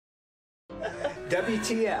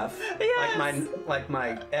WTF, Yes. like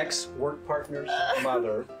my ex-work partner's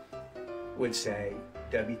mother would say,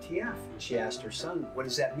 WTF. And she asked her son, what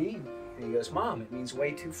does that mean? And he goes, Mom, it means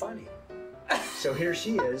way too funny. So here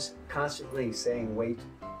she is constantly saying way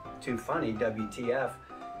too funny, WTF,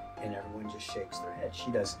 and everyone just shakes their head.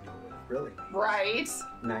 She doesn't know what it really means. Right.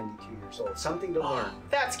 92 years old. Something to learn.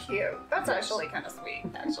 That's cute. That's Yes. actually kind of sweet,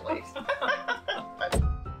 actually.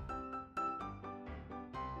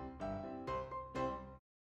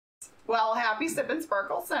 Well, happy Sip and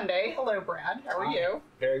Sparkle Sunday. Hello, Brad. How are you?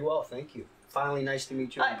 Very well, thank you. Finally, nice to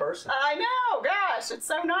meet you in person. I know. Gosh, it's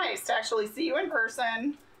so nice to actually see you in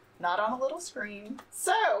person, not on a little screen.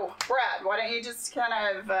 So, Brad, why don't you just kind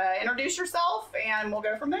of introduce yourself and we'll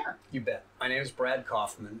go from there. You bet. My name is Brad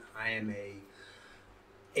Kaufman. I am a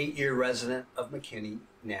 8-year resident of McKinney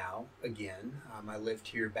now, again. I lived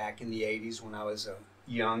here back in the 80s when I was a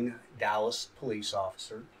young Dallas police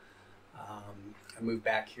officer. I moved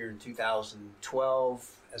back here in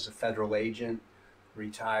 2012 as a federal agent,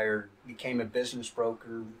 retired, became a business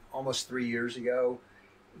broker almost 3 years ago,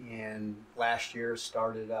 and last year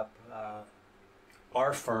started up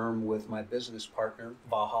our firm with my business partner,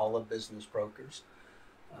 Valhalla Business Brokers.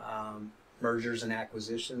 Mergers and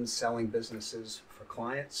acquisitions, selling businesses for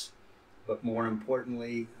clients. But more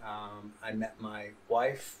importantly, I met my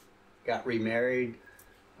wife, got remarried,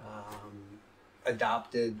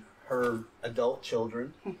 adopted her adult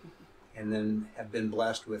children, and then have been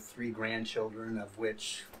blessed with 3 grandchildren, of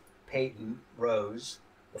which Peyton Rose,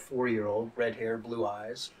 the 4-year-old, red hair, blue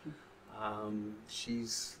eyes.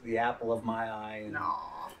 She's the apple of my eye. And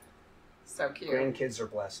Aw, so cute. grandkids are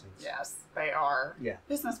blessings. Yes, they are. Yeah.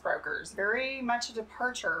 Business brokers, very much a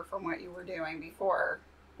departure from what you were doing before.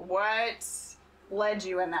 What led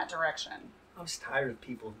you in that direction? I was tired of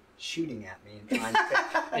people shooting at me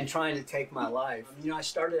and trying to take my life. You know, I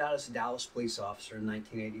started out as a Dallas police officer in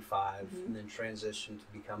 1985, and then transitioned to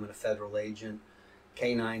becoming a federal agent,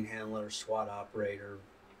 K-9 handler, SWAT operator,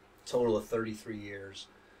 total of 33 years.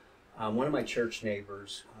 One of my church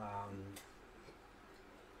neighbors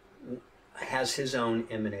has his own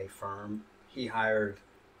M&A firm. He hired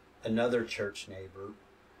another church neighbor,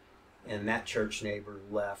 and that church neighbor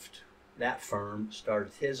left that firm,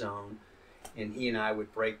 started his own, and he and I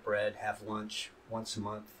would break bread, have lunch once a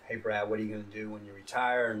month. Hey, Brad, what are you going to do when you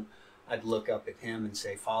retire? And I'd look up at him and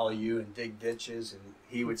say, follow you and dig ditches. And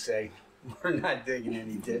he would say, we're not digging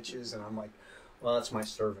any ditches. And I'm like, well, that's my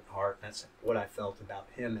servant heart. That's what I felt about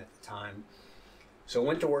him at the time. So I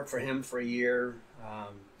went to work for him for a year,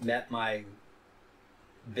 met my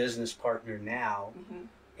business partner now.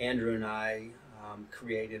 Andrew and I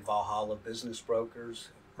created Valhalla Business Brokers,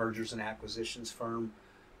 mergers and acquisitions firm.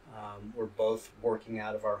 We're both working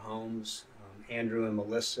out of our homes, Andrew and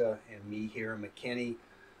Melissa and me here in McKinney,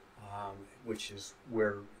 which is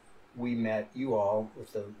where we met you all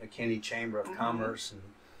with the McKinney Chamber of Commerce.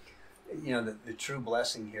 And you know, the true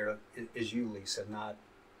blessing here is you, Lisa, not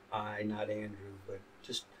I, not Andrew, but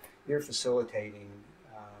just you're facilitating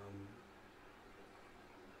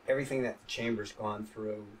everything that the Chamber's gone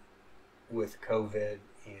through with COVID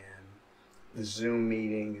and the Zoom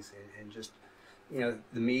meetings and just, you know,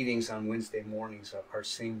 the meetings on Wednesday mornings are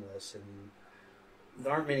seamless, and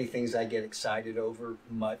there aren't many things I get excited over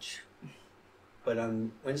much, but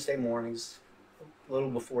on Wednesday mornings, a little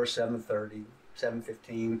before 7:30,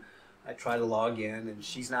 7:15, I try to log in, and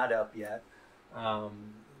she's not up yet,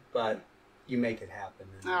 but you make it happen.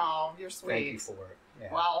 Oh, you're sweet. Thank you for it.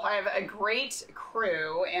 Yeah. Well, I have a great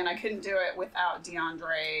crew, and I couldn't do it without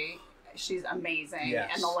DeAndre. She's amazing,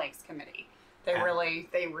 Yes. and the Lakes Committee. They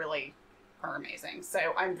really are amazing. So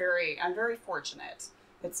I'm very fortunate.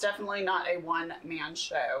 It's definitely not a one-man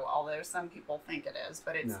show, although some people think it is,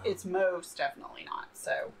 but it's most definitely not.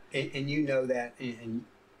 So and you know that, and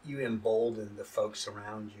you embolden the folks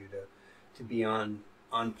around you to be on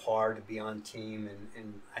par, to be on team,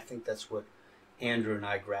 and I think that's what Andrew and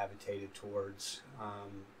I gravitated towards.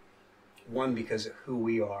 One, because of who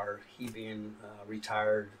we are, he being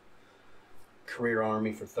retired career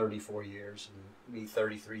Army for 34 years and me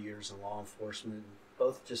 33 years in law enforcement,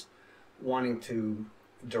 both just wanting to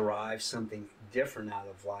derive something different out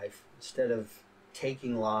of life instead of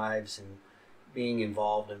taking lives and being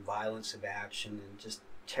involved in violence of action and just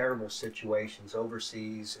terrible situations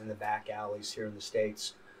overseas in the back alleys here in the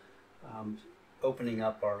States. Opening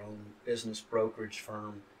up our own business brokerage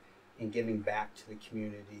firm and giving back to the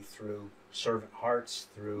community through servant hearts,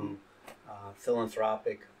 through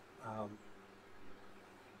philanthropic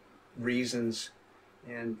reasons,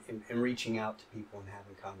 and reaching out to people and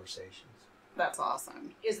having conversations. That's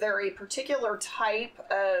awesome. Is there a particular type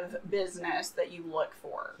of business that you look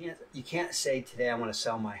for? You can't say today I want to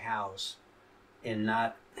sell my house and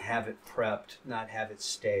not have it prepped, not have it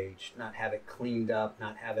staged, not have it cleaned up,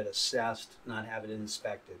 not have it assessed, not have it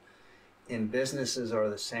inspected. And businesses are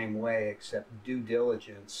the same way, except due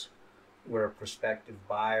diligence, where a prospective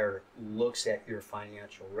buyer looks at your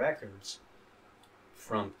financial records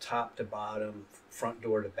from top to bottom, front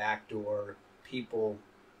door to back door, people,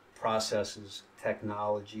 processes,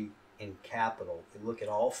 technology, and capital. They look at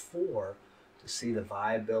all four to see the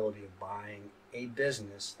viability of buying a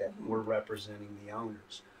business that we're representing the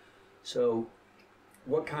owners. So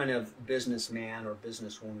what kind of businessman or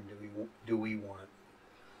businesswoman do we want?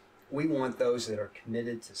 We want those that are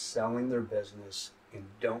committed to selling their business and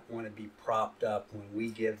don't want to be propped up when we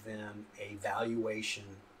give them a valuation.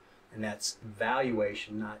 And that's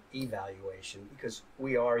valuation, not evaluation, because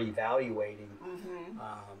we are evaluating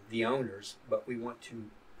the owners, but we want to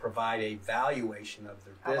provide a valuation of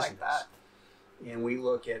their business. I like that. And we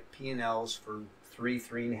look at P&Ls for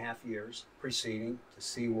 3.5 years preceding to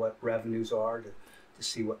see what revenues are, to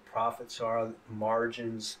see what profits are,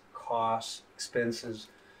 margins, costs, expenses,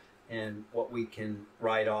 and what we can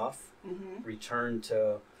write off, return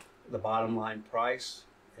to the bottom line price,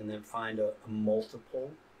 and then find a multiple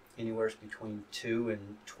anywhere between 2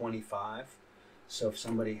 and 25. So if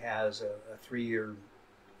somebody has a 3-year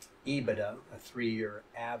EBITDA, a 3-year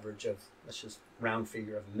average of, let's just round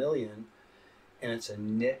figure of $1 million, and it's a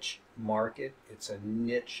niche market, it's a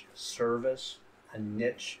niche service, a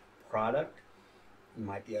niche product, you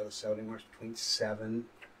might be able to sell anywhere between 7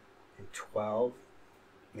 and 12,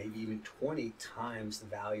 maybe even 20 times the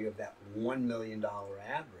value of that $1 million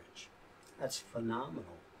average. That's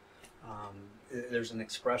phenomenal. There's an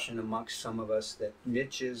expression amongst some of us that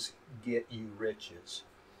niches get you riches.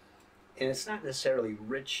 And it's not necessarily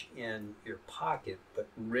rich in your pocket, but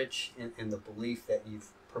rich in the belief that you've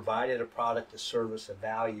provided a product, a service, a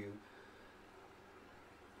value,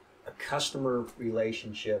 a customer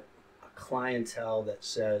relationship, a clientele that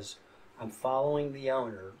says, I'm following the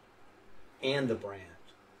owner and the brand.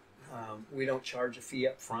 We don't charge a fee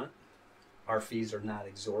up front. Our fees are not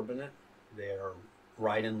exorbitant. They're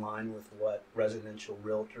right in line with what residential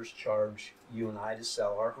realtors charge you and I to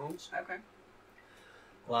sell our homes. Okay.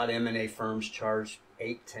 A lot of M&A firms charge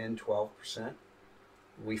 8, 10, 12%.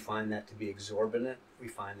 We find that to be exorbitant. We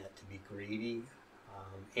find that to be greedy.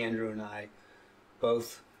 Andrew and I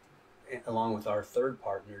both, along with our third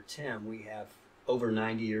partner, Tim, we have over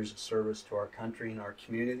 90 years of service to our country and our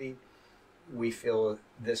community. We feel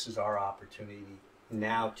this is our opportunity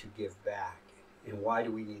now to give back. And why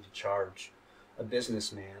do we need to charge a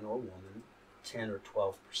businessman or woman 10 or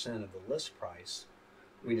 12% of the list price?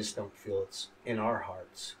 We just don't feel it's in our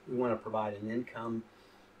hearts. We want to provide an income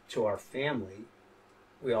to our family.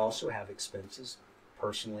 We also have expenses,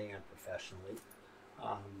 personally and professionally.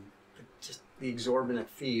 But just the exorbitant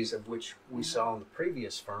fees of which we saw in the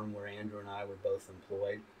previous firm where Andrew and I were both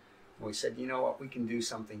employed. And we said, you know what, we can do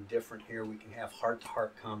something different here. We can have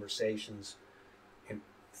heart-to-heart conversations and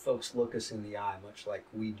folks look us in the eye, much like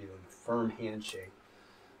we do, in a firm handshake.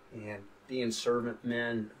 And being servant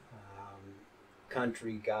men,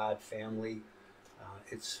 country, God, family,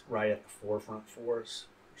 it's right at the forefront for us.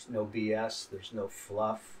 There's no BS, there's no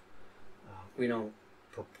fluff. We don't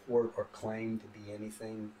purport or claim to be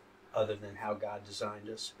anything other than how God designed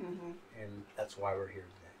us, and that's why we're here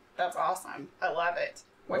today. That's awesome. I love it.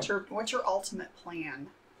 What's your ultimate plan?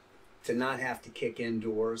 To not have to kick in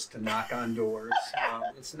doors, to knock on doors.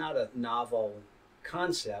 It's not a novel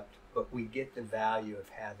concept, but we get the value of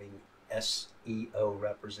having SEO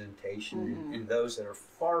representation and those that are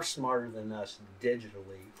far smarter than us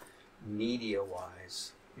digitally,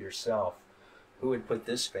 media-wise, yourself. Who would put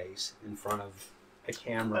this face in front of a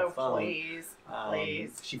camera phone? Please,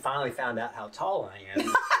 please. She finally found out how tall I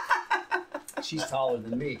am. She's taller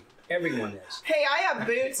than me. Everyone is. Hey, I have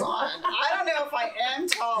boots on. I don't know if I am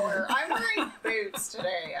taller. I'm wearing boots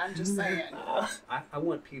today. I'm just saying. I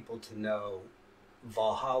want people to know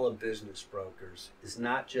Valhalla Business Brokers is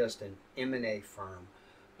not just an M&A firm,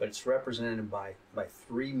 but it's represented by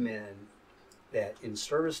 3 men that in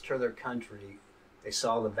service to their country, they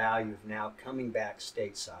saw the value of now coming back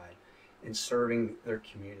stateside and serving their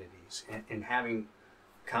communities and having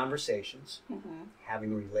conversations,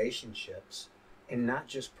 having relationships, and not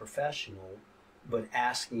just professional, but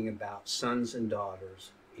asking about sons and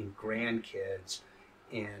daughters and grandkids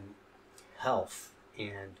and health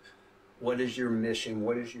and what is your mission,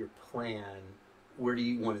 what is your plan, where do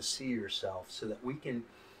you want to see yourself, so that we can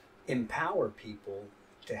empower people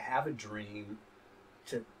to have a dream,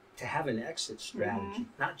 to to have an exit strategy,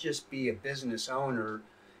 not just be a business owner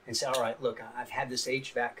and say, all right, look, I've had this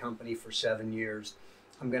HVAC company for 7 years.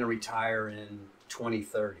 I'm going to retire in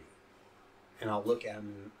 2030. And I'll look at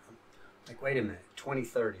them and I'm like, wait a minute,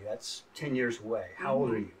 2030, that's 10 years away. How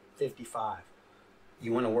old are you? 55.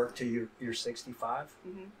 You want to work till you're 65?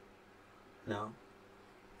 No.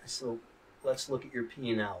 So let's look at your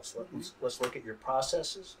P&Ls. Let's look at your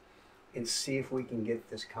processes and see if we can get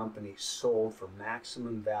this company sold for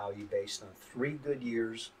maximum value based on 3 good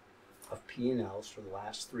years of P&Ls for the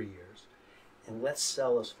last 3 years. And let's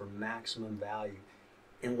sell us for maximum value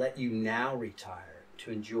and let you now retire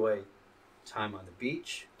to enjoy time on the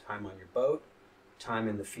beach, time on your boat, time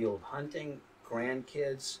in the field hunting,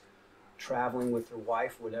 grandkids, traveling with your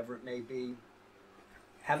wife, whatever it may be.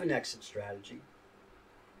 Have an exit strategy.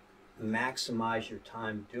 Maximize your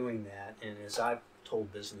time doing that. And as I've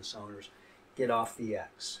told business owners, get off the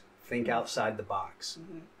X. Think outside the box.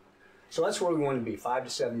 So that's where we want to be, 5 to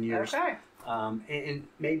 7 years. Okay. And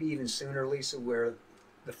maybe even sooner, Lisa, where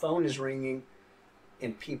the phone is ringing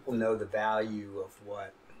and people know the value of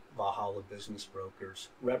what Valhalla Business Brokers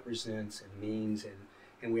represents and means.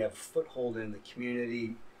 And we have a foothold in the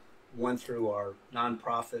community, one through our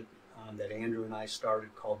nonprofit that Andrew and I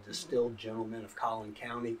started called Distilled Gentlemen of Collin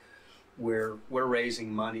County, where we're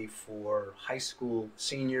raising money for high school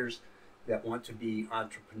seniors that want to be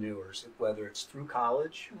entrepreneurs, whether it's through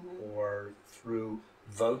college or through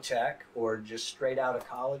Votech or just straight out of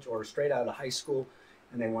college or straight out of high school,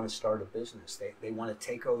 and they want to start a business. They want to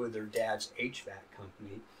take over their dad's HVAC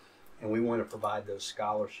company, and we want to provide those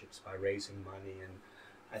scholarships by raising money. And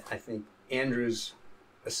I think Andrew's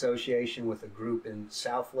association with a group in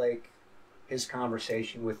Southlake, his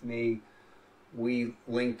conversation with me, we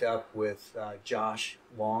linked up with Josh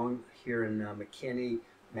Long here in McKinney,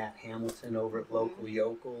 Matt Hamilton over at Local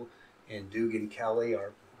Yokel, and Dugan Kelly,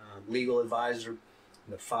 our legal advisor.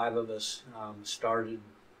 The 5 of us started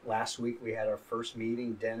last week. We had our first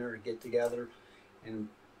meeting, dinner, get together, and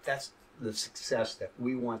that's the success that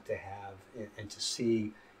we want to have and to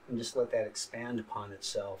see, and just let that expand upon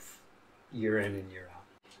itself year in and year out.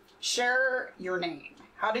 Share your name.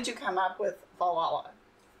 How did you come up with Valhalla?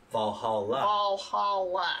 Valhalla.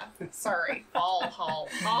 Sorry,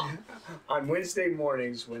 Valhalla. On Wednesday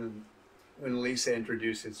mornings when Lisa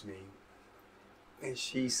introduces me, and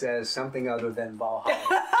she says something other than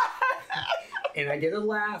Valhalla, and I get a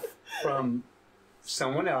laugh from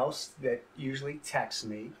someone else that usually texts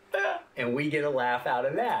me, and we get a laugh out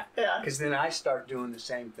of that. Yeah. Because then I start doing the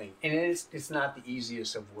same thing, and it's not the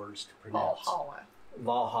easiest of words to pronounce. Valhalla.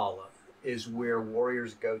 Valhalla is where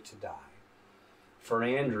warriors go to die. For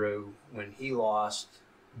Andrew, when he lost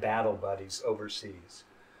battle buddies overseas,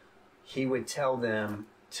 he would tell them,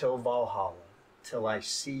 till Valhalla, till I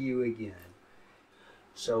see you again.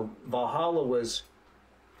 So Valhalla was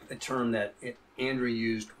a term that Andrew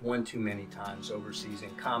used one too many times overseas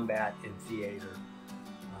in combat, in theater.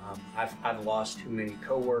 I've lost too many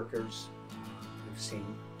coworkers. We've seen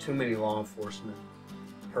too many law enforcement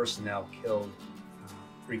personnel killed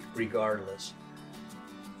regardless.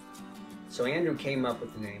 So Andrew came up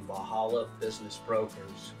with the name Valhalla Business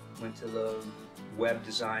Brokers, went to the web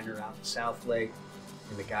designer out in Southlake,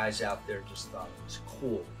 and the guys out there just thought it was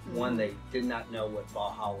cool. One, they did not know what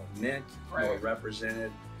Valhalla meant or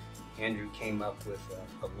represented. Andrew came up with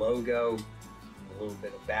a logo, a little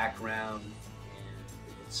bit of background, and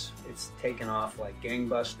it's taken off like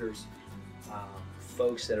gangbusters.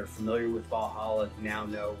 Folks that are familiar with Valhalla now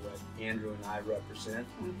know what Andrew and I represent,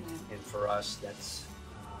 and for us that's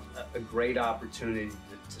a great opportunity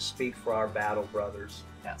to speak for our battle brothers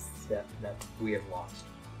that we have lost.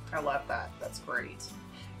 I love that. That's great.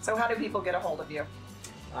 So how do people get a hold of you?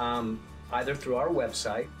 Either through our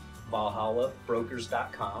website,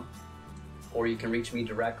 valhallabrokers.com, or you can reach me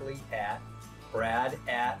directly at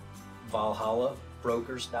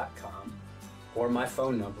brad@valhallabrokers.com, or my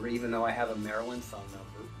phone number, even though I have a Maryland phone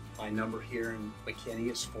number. My number here in McKinney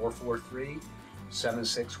is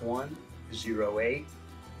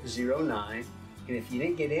 443-761-0809. And if you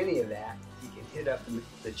didn't get any of that, you can hit up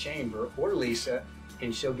the chamber or Lisa,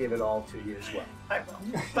 and she'll give it all to you as well. I will.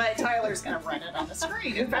 But Tyler's going to run it on the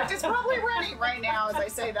screen. In fact, it's probably running right now as I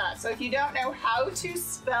say that. So if you don't know how to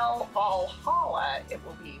spell Valhalla, it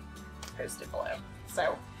will be posted below.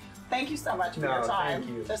 So thank you so much for your time.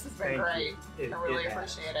 Thank you. This has been great. I really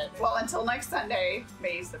appreciate it. Well, until next Sunday,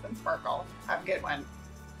 may you sip and sparkle. Have a good one.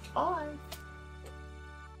 Bye.